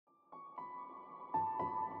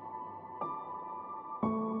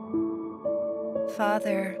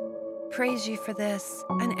Father, praise you for this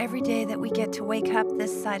and every day that we get to wake up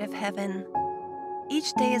this side of heaven.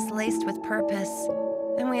 Each day is laced with purpose,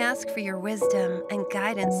 and we ask for your wisdom and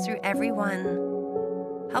guidance through every one.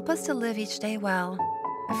 Help us to live each day well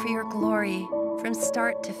and for your glory from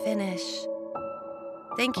start to finish.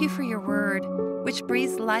 Thank you for your word, which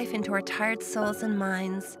breathes life into our tired souls and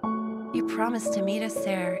minds. You promised to meet us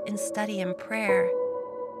there in study and prayer.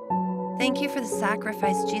 Thank you for the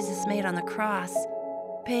sacrifice Jesus made on the cross,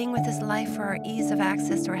 paying with his life for our ease of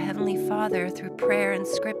access to our Heavenly Father through prayer and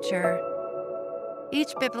Scripture.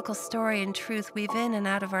 Each biblical story and truth weave in and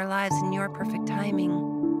out of our lives in your perfect timing.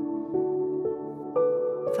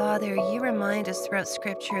 Father, you remind us throughout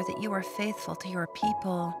Scripture that you are faithful to your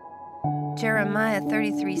people. Jeremiah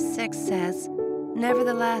 33:6 says,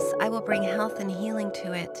 "Nevertheless, I will bring health and healing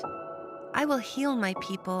to it. I will heal my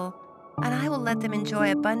people, and I will let them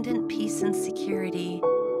enjoy abundant peace and security."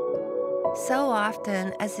 So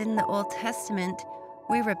often, as in the Old Testament,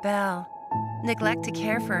 we rebel, neglect to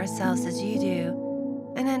care for ourselves as you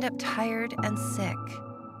do, and end up tired and sick.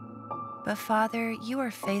 But Father, you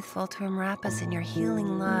are faithful to enwrap us in your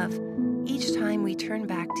healing love each time we turn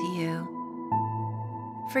back to you.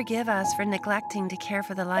 Forgive us for neglecting to care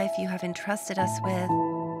for the life you have entrusted us with,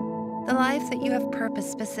 the life that you have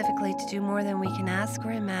purposed specifically to do more than we can ask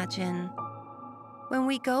or imagine. When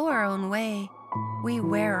we go our own way, we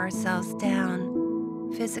wear ourselves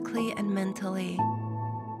down, physically and mentally.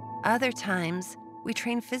 Other times, we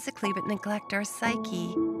train physically but neglect our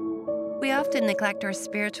psyche. We often neglect our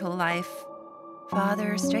spiritual life.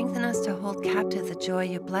 Father, strengthen us to hold captive the joy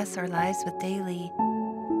you bless our lives with daily.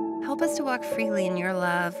 Help us to walk freely in your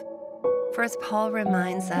love. For as Paul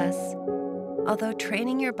reminds us, although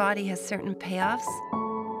training your body has certain payoffs,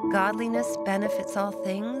 godliness benefits all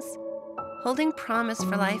things. Holding promise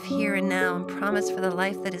for life here and now and promise for the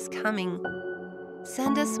life that is coming,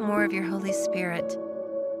 send us more of your Holy Spirit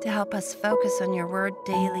to help us focus on your word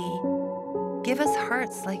daily. Give us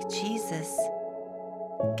hearts like Jesus.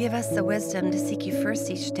 Give us the wisdom to seek you first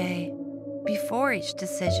each day, before each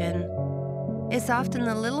decision. It's often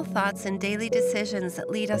the little thoughts and daily decisions that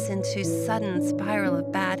lead us into sudden spiral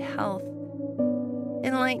of bad health.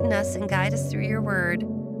 Enlighten us and guide us through your word.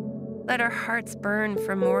 Let our hearts burn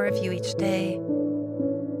for more of you each day.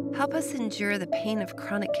 Help us endure the pain of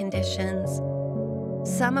chronic conditions,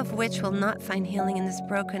 some of which will not find healing in this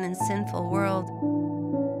broken and sinful world.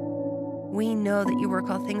 We know that you work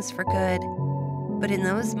all things for good, but in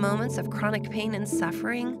those moments of chronic pain and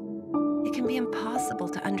suffering, it can be impossible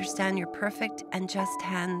to understand your perfect and just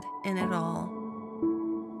hand in it all.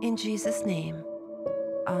 In Jesus' name,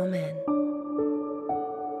 amen.